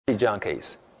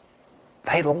junkies.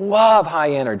 They love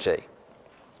high energy.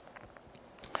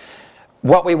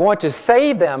 What we want to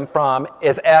save them from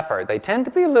is effort. They tend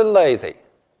to be a little lazy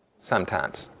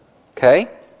sometimes. Okay?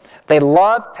 They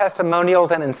love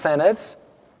testimonials and incentives.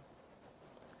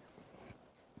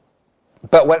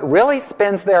 But what really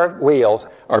spins their wheels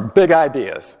are big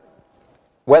ideas.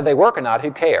 Whether they work or not,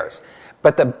 who cares?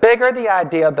 But the bigger the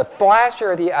idea, the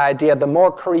flashier the idea, the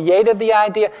more creative the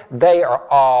idea, they are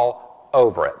all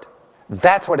over it.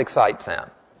 That's what excites them.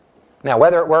 Now,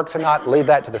 whether it works or not, leave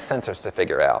that to the sensors to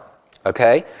figure out.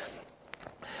 Okay?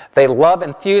 They love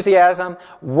enthusiasm.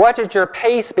 What should your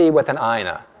pace be with an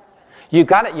INA? You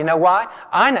got it. You know why?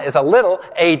 INA is a little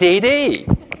ADD.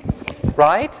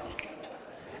 Right?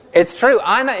 It's true.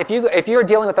 INA, if you're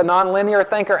dealing with a nonlinear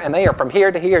thinker and they are from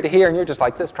here to here to here and you're just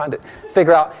like this trying to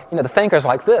figure out, the thinker's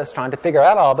like this trying to figure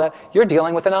out all that, you're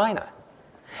dealing with an INA.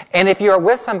 And if you're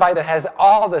with somebody that has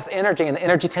all this energy and the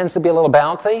energy tends to be a little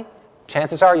bouncy,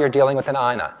 chances are you're dealing with an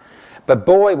INA. But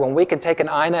boy, when we can take an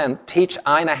INA and teach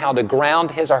INA how to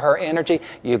ground his or her energy,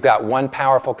 you've got one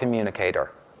powerful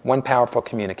communicator. One powerful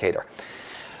communicator.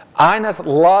 INAs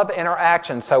love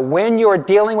interaction. So when you're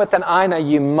dealing with an INA,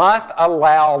 you must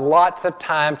allow lots of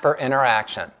time for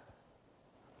interaction.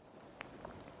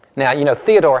 Now,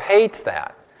 Theodore hates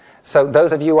that. So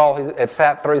those of you all who have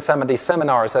sat through some of these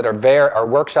seminars that are or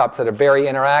workshops that are very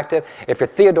interactive, if you're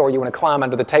Theodore, you want to climb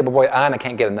under the table. Boy, INA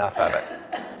can't get enough of it.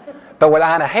 But what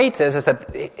INA hates is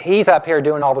that he's up here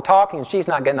doing all the talking and she's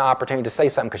not getting an opportunity to say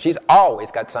something because she's always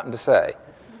got something to say.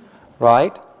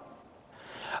 Right?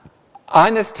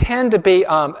 INAs tend to be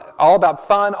all about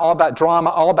fun, all about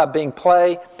drama, all about being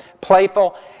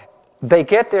playful. They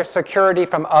get their security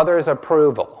from others'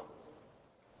 approval.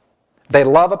 They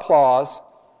love applause.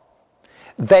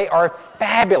 They are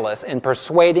fabulous in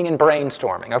persuading and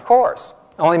brainstorming, of course.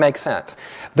 Only makes sense.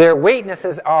 Their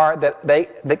weaknesses are that they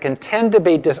can tend to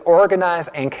be disorganized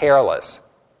and careless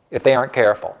if they aren't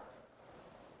careful.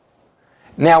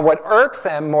 Now, what irks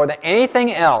them more than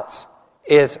anything else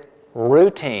is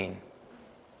routine.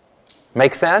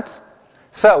 Make sense?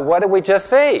 So, what did we just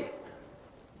see?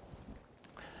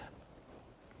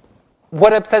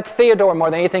 What upsets Theodore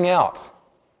more than anything else?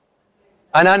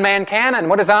 An unmanned cannon.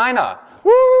 What is INA?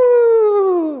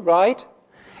 Woo! Right?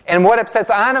 And what upsets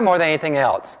INA more than anything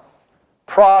else?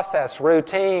 Process,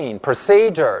 routine,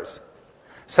 procedures.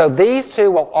 So these two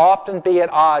will often be at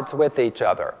odds with each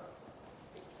other.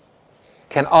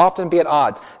 Can often be at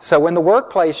odds. So in the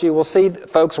workplace, you will see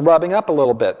folks rubbing up a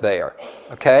little bit there.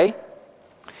 Okay?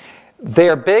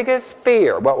 Their biggest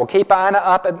fear, what will keep INA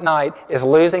up at night, is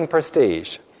losing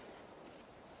prestige.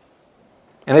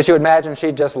 And as you imagine,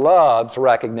 she just loves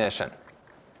recognition.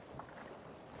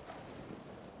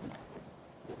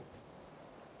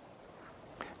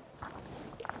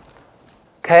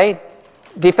 Okay?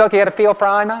 Do you feel like you got a feel for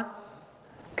INA?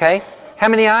 Okay? How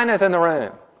many INAs in the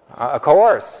room? Of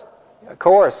course. Of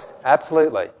course.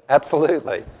 Absolutely.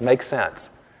 Absolutely. Makes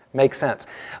sense. Makes sense.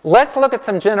 Let's look at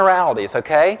some generalities,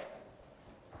 okay?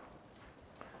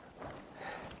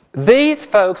 These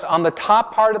folks on the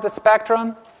top part of the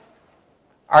spectrum,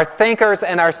 our thinkers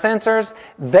and our sensors,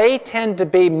 they tend to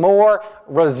be more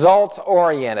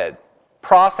results-oriented.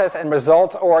 Process and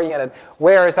results-oriented,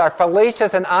 whereas our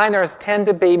Felicias and Einers tend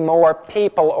to be more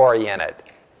people-oriented.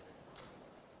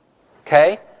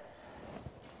 Okay?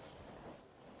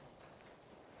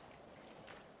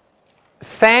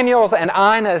 Samuels and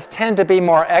Inas tend to be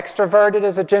more extroverted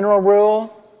as a general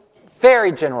rule.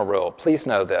 Very general rule, please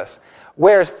know this.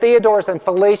 Whereas Theodores and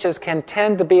Felicias can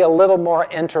tend to be a little more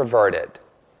introverted.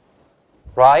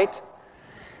 Right?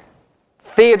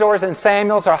 Theodores and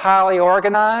Samuels are highly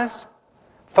organized.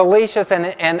 Felicias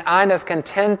and Inas can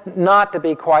tend not to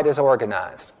be quite as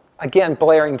organized. Again,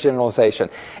 blaring generalization.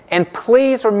 And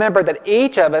please remember that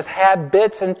each of us have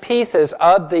bits and pieces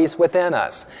of these within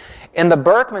us. In the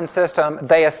Berkman system,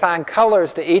 they assign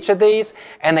colors to each of these,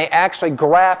 and they actually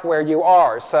graph where you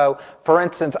are. So, for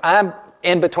instance, I'm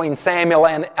in between Samuel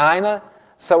and Ina,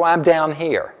 so I'm down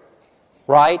here.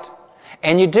 Right?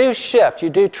 And you do shift, you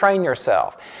do train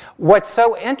yourself. What's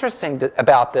so interesting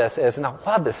about this is, and I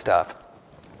love this stuff,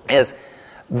 is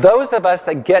those of us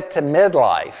that get to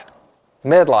midlife,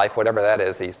 whatever that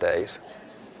is these days.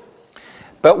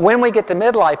 But when we get to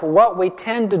midlife, what we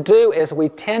tend to do is we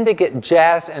tend to get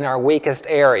jazzed in our weakest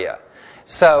area.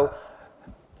 So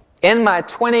in my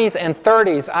 20s and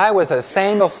 30s, I was a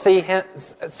Samuel C.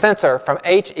 sensor from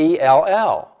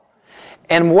HELL.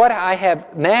 And what I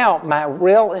have now, my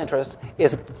real interest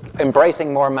is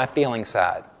embracing more of my feeling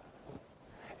side.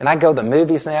 And I go to the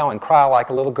movies now and cry like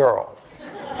a little girl.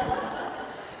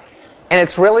 And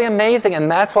it's really amazing,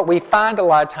 and that's what we find a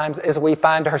lot of times, is we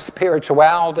find our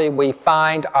spirituality, we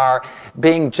find our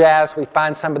being jazzed, we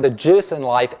find some of the juice in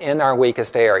life in our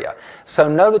weakest area. So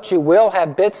know that you will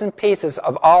have bits and pieces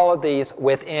of all of these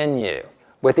within you.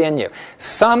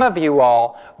 Some of you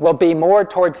all will be more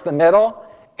towards the middle,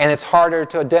 and it's harder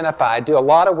to identify. I do a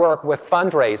lot of work with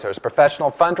fundraisers,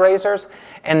 professional fundraisers,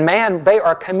 and man, they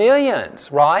are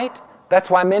chameleons, right? That's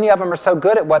why many of them are so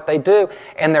good at what they do,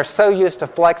 and they're so used to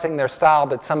flexing their style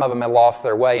that some of them have lost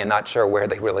their way and not sure where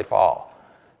they really fall.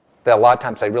 That a lot of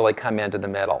times they really come into the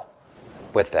middle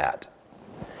with that.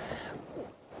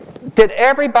 Does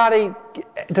everybody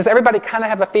kind of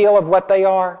have a feel of what they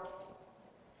are?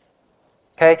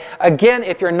 Okay. Again,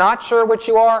 if you're not sure what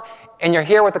you are and you're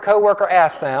here with a coworker,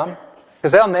 ask them,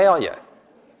 because they'll nail you.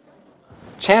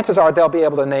 Chances are they'll be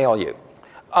able to nail you.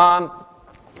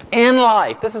 In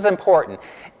life, this is important.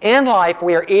 In life,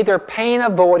 we are either pain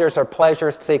avoiders or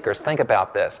pleasure seekers. Think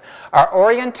about this. Our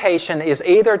orientation is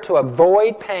either to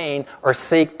avoid pain or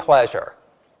seek pleasure.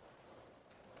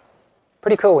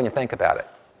 Pretty cool when you think about it.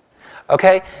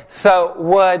 Okay? So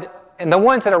and the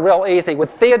ones that are real easy, would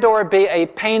Theodore be a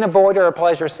pain avoider or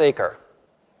pleasure seeker?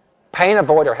 Pain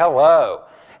avoider, hello.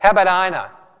 How about Ina?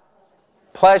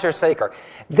 Pleasure seeker.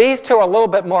 These two are a little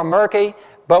bit more murky.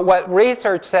 But what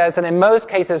research says, and in most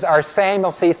cases, our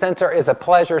Samuel C. Sensor is a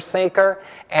pleasure seeker,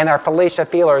 and our Felicia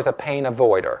Feeler is a pain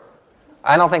avoider.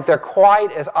 I don't think they're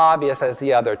quite as obvious as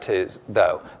the other two,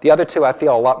 though. The other two I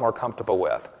feel a lot more comfortable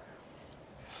with.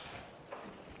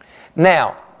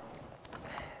 Now,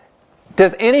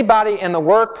 does anybody in the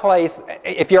workplace,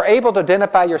 if you're able to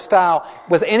identify your style,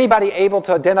 was anybody able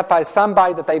to identify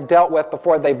somebody that they've dealt with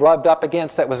before they've rubbed up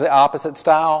against that was the opposite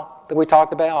style that we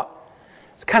talked about?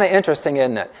 It's kind of interesting,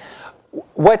 isn't it?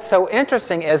 What's so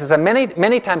interesting is that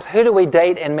many times, who do we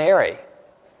date and marry?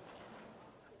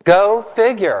 Go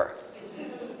figure.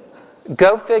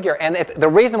 Go figure. And the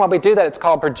reason why we do that, it's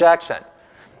called projection.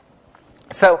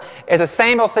 So, as a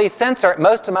Samuel C. Sensor,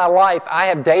 most of my life, I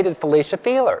have dated Felicia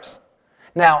Feelers.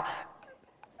 Now,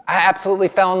 I absolutely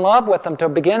fell in love with them to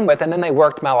begin with, and then they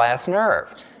worked my last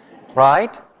nerve.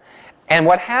 Right? And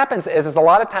what happens is a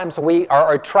lot of times we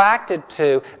are attracted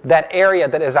to that area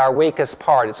that is our weakest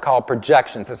part. It's called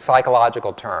projection. It's a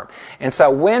psychological term. And so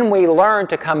when we learn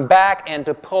to come back and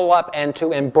to pull up and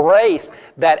to embrace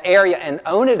that area and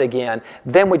own it again,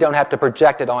 then we don't have to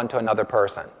project it onto another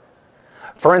person.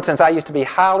 For instance, I used to be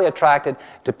highly attracted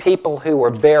to people who were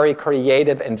very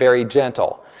creative and very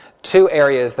gentle. Two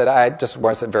areas that I just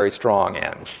wasn't very strong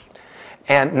in.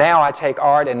 And now I take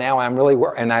art, and now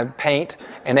and I paint,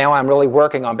 and now I'm really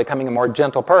working on becoming a more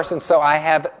gentle person. So I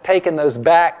have taken those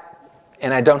back,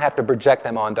 and I don't have to project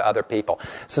them onto other people.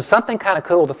 So something kind of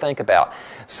cool to think about.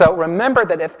 So remember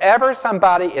that if ever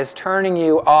somebody is turning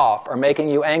you off or making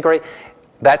you angry,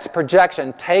 that's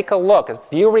projection. Take a look. If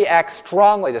you react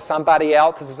strongly to somebody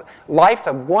else, life's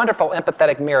a wonderful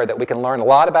empathetic mirror that we can learn a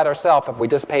lot about ourselves if we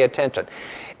just pay attention.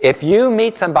 If you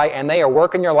meet somebody and they are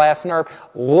working your last nerve,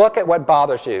 look at what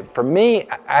bothers you. For me,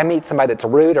 I meet somebody that's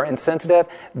rude or insensitive,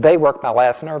 they work my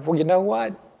last nerve. Well, you know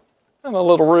what? I'm a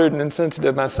little rude and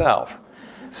insensitive myself.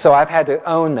 So I've had to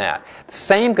own that. The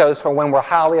same goes for when we're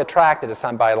highly attracted to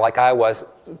somebody like I was,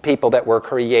 people that were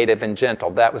creative and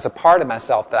gentle. That was a part of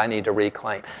myself that I need to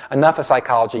reclaim. Enough of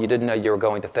psychology. You didn't know you were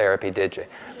going to therapy, did you?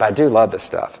 But I do love this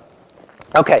stuff.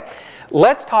 Okay,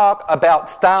 let's talk about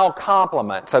style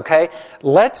compliments, okay?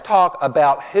 Let's talk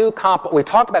about we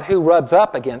talked about who rubs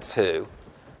up against who,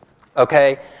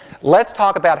 okay? Let's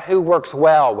talk about who works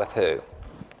well with who.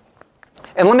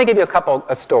 And let me give you a couple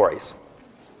of stories.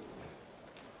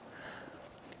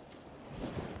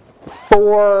 Who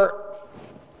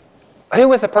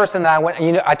was the person that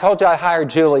I told you I hired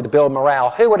Julie to build morale.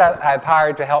 Who would I have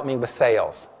hired to help me with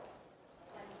sales?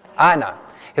 Ina.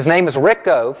 His name is Rick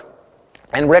Gove,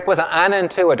 and Rick was an Ina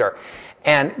intuitor,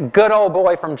 and good old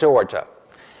boy from Georgia.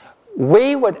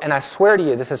 We would, and I swear to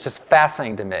you, this is just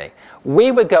fascinating to me, we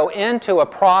would go into a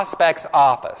prospect's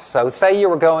office. So say you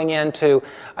were going into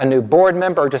a new board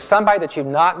member or just somebody that you've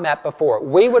not met before.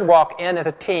 We would walk in as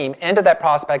a team into that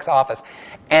prospect's office,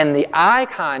 and the eye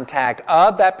contact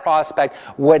of that prospect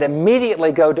would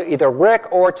immediately go to either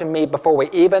Rick or to me before we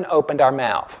even opened our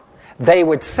mouth. They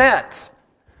would sense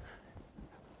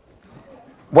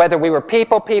whether we were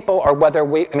people or whether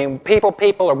we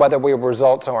were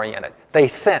results oriented. They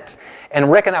sense. And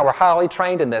Rick and I were highly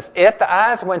trained in this. If the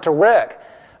eyes went to Rick,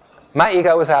 my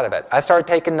ego was out of it. I started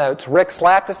taking notes. Rick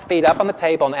slapped his feet up on the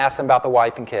table and asked him about the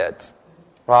wife and kids.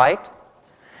 Right?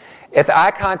 If the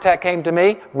eye contact came to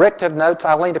me, Rick took notes.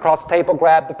 I leaned across the table,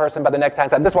 grabbed the person by the necktie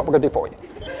and said, "This is what we're going to do for you."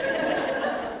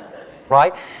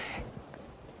 Right?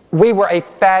 We were a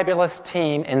fabulous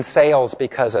team in sales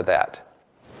because of that.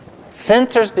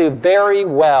 Censors do very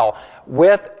well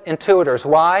with intuitors.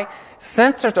 Why?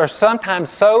 Censors are sometimes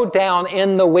so down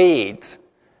in the weeds,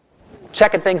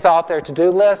 checking things off their to-do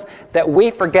list, that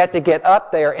we forget to get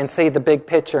up there and see the big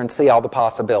picture and see all the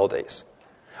possibilities.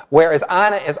 Whereas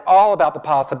Ina is all about the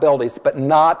possibilities, but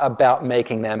not about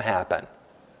making them happen.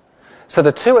 So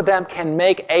the two of them can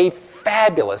make a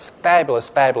fabulous, fabulous,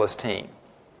 fabulous team.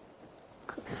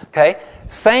 Okay?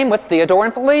 Same with Theodore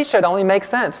and Felicia. It only makes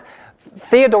sense.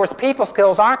 Theodore's people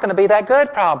skills aren't going to be that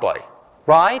good, probably.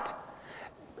 Right?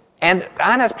 And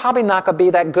Ina's probably not going to be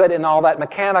that good in all that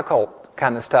mechanical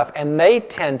kind of stuff. And they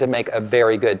tend to make a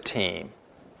very good team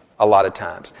a lot of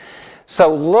times.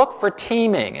 So look for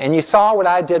teaming. And you saw what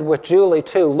I did with Julie,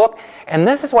 too. Look, and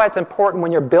this is why it's important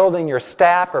when you're building your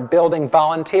staff or building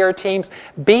volunteer teams.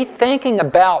 Be thinking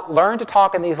about, learn to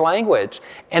talk in these language,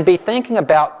 and be thinking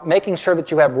about making sure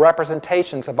that you have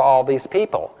representations of all these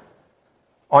people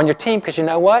on your team. Because you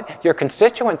know what? Your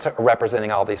constituents are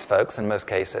representing all these folks in most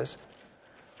cases.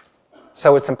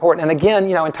 So it's important. And again,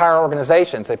 entire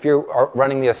organizations, if you are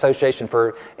running the Association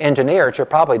for Engineers, you're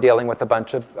probably dealing with a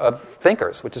bunch of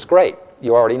thinkers, which is great.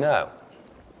 You already know.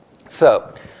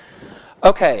 So,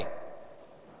 okay.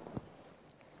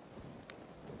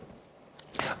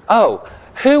 Oh,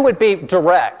 who would be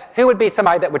direct? Who would be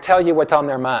somebody that would tell you what's on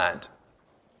their mind?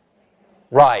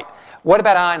 Right. What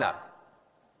about Ina?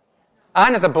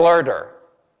 Ina's a blurter.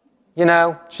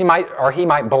 She might, or he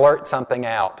might blurt something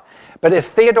out. But is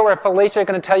Theodore and Felicia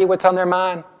going to tell you what's on their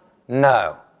mind?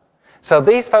 No. So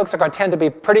these folks are going to tend to be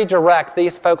pretty direct.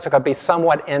 These folks are going to be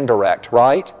somewhat indirect,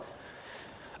 right?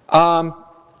 Who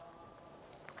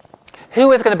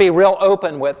is going to be real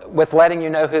open with letting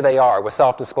you know who they are, with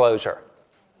self-disclosure?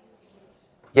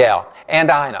 Yeah, and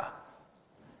Ina.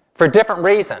 For different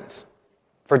reasons.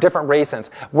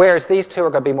 Whereas these two are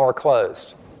going to be more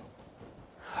closed.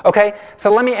 Okay,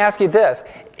 so let me ask you this.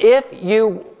 If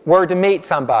you were to meet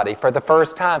somebody for the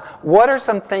first time, what are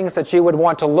some things that you would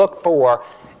want to look for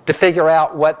to figure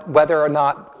out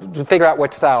to figure out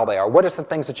what style they are? What are some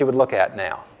things that you would look at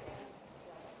now?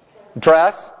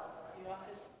 Dress?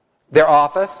 Their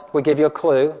office would give you a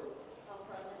clue.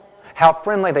 How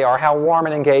friendly they are, how warm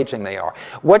and engaging they are.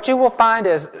 What you will find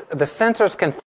is the censors can